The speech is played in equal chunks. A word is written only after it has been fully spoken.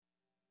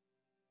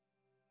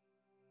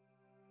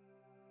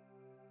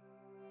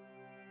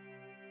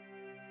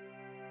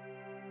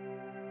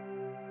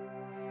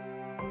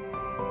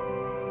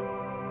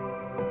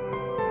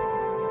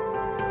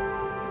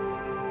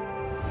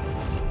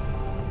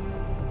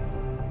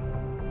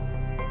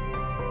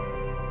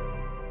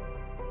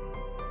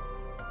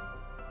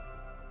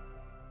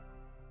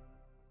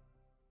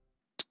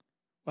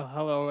Well,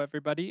 hello,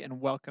 everybody,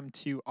 and welcome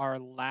to our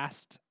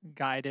last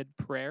guided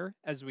prayer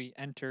as we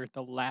enter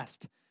the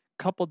last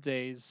couple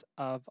days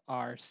of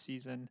our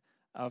season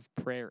of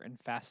prayer and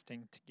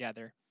fasting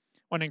together.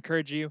 I want to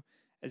encourage you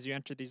as you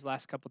enter these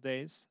last couple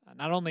days,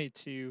 not only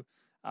to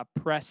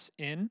press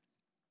in,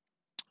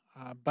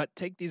 but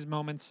take these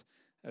moments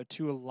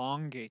to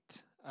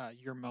elongate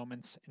your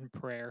moments in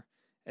prayer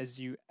as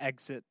you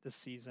exit the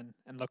season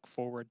and look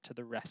forward to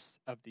the rest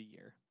of the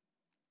year.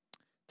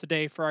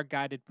 Today, for our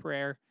guided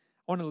prayer,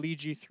 I want to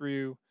lead you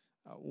through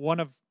one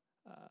of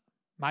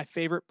my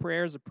favorite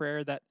prayers, a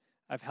prayer that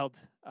I've held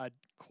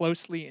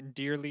closely and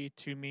dearly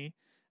to me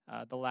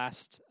the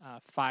last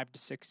 5 to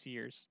 6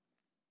 years.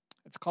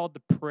 It's called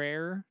the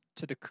Prayer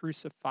to the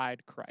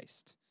Crucified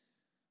Christ.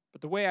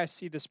 But the way I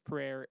see this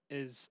prayer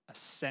is a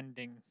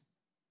sending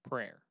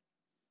prayer.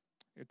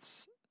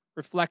 It's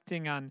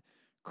reflecting on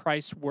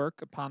Christ's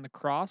work upon the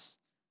cross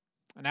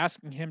and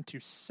asking Him to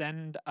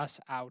send us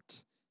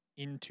out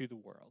into the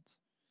world.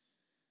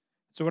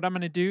 So what I'm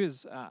going to do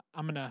is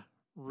I'm going to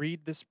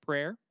read this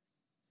prayer.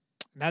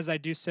 And as I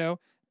do so,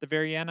 at the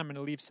very end, I'm going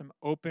to leave some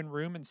open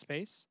room and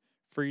space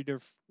for you to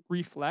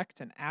reflect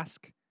and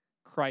ask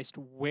Christ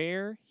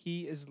where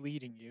He is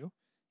leading you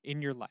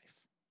in your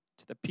life,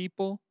 to the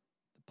people,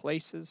 the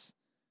places,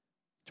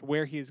 to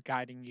where He is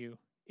guiding you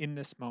in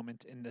this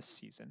moment, in this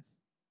season.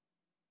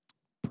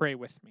 Pray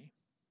with me.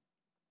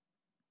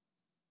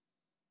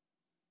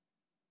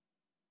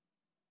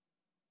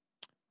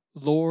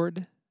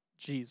 Lord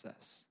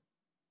Jesus,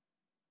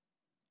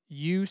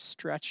 You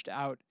stretched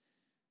out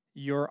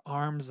Your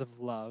arms of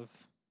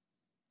love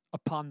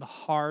upon the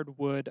hard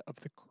wood of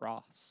the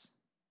cross,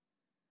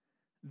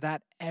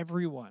 that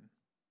everyone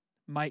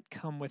might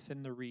come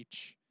within the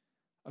reach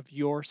of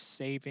Your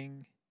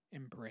saving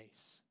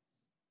embrace.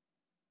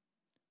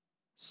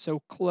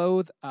 So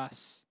clothe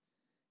us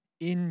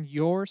in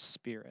Your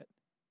Spirit,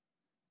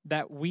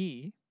 that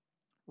we,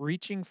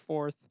 reaching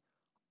forth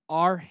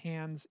our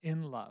hands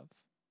in love,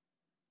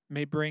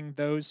 may bring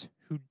those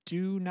who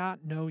do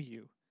not know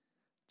You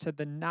to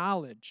the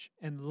knowledge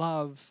and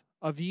love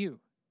of You,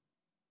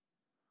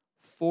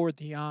 for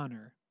the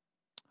honor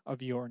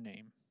of Your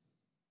name.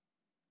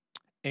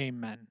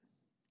 Amen.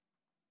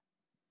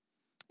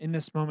 In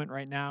this moment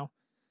right now,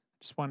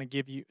 I just want to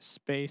give you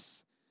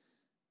space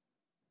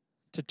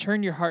to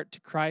turn your heart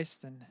to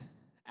Christ and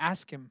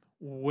ask Him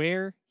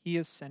where He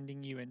is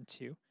sending you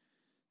into,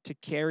 to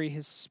carry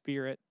His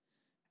Spirit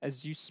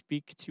as you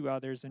speak to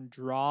others and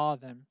draw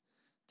them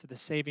to the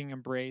saving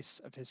embrace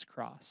of His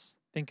cross.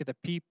 Think of the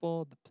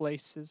people, the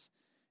places,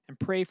 and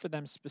pray for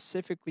them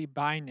specifically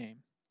by name.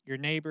 Your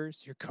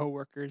neighbors, your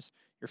coworkers,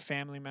 your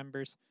family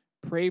members.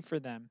 Pray for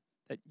them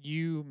that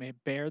you may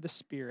bear the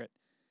Spirit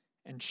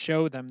and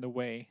show them the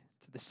way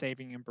to the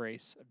saving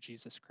embrace of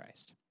Jesus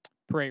Christ.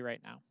 Pray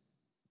right now.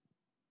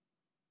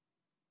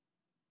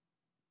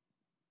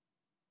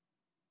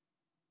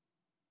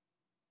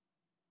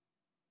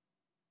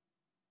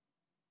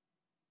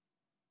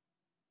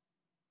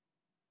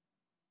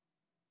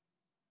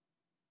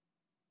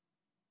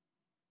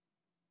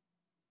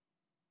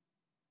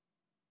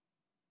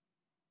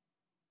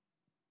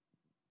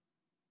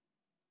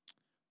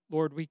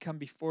 Lord, we come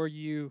before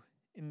You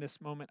in this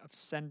moment of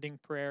sending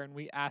prayer, and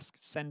we ask,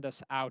 send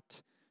us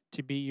out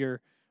to be Your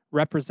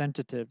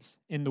representatives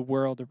in the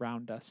world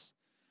around us.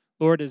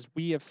 Lord, as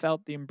we have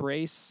felt the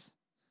embrace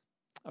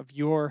of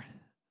Your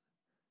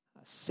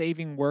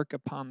saving work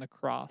upon the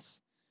cross,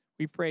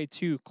 we pray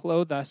too,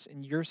 clothe us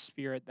in Your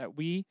Spirit, that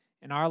we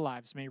in our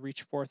lives may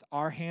reach forth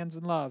our hands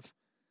in love,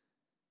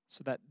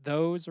 so that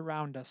those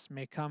around us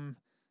may come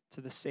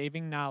to the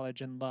saving knowledge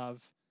and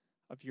love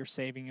of Your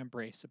saving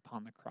embrace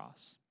upon the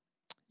cross.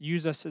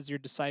 Use us as Your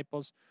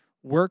disciples.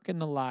 Work in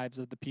the lives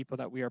of the people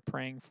that we are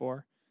praying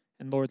for.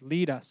 And Lord,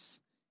 lead us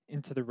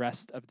into the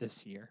rest of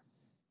this year.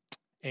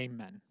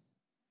 Amen.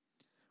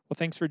 Well,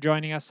 thanks for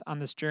joining us on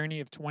this journey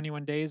of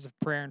 21 days of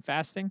prayer and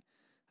fasting.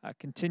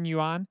 Continue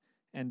on,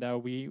 and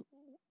we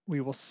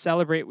will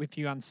celebrate with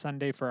you on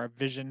Sunday for our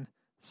Vision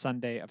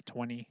Sunday of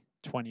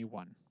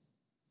 2021.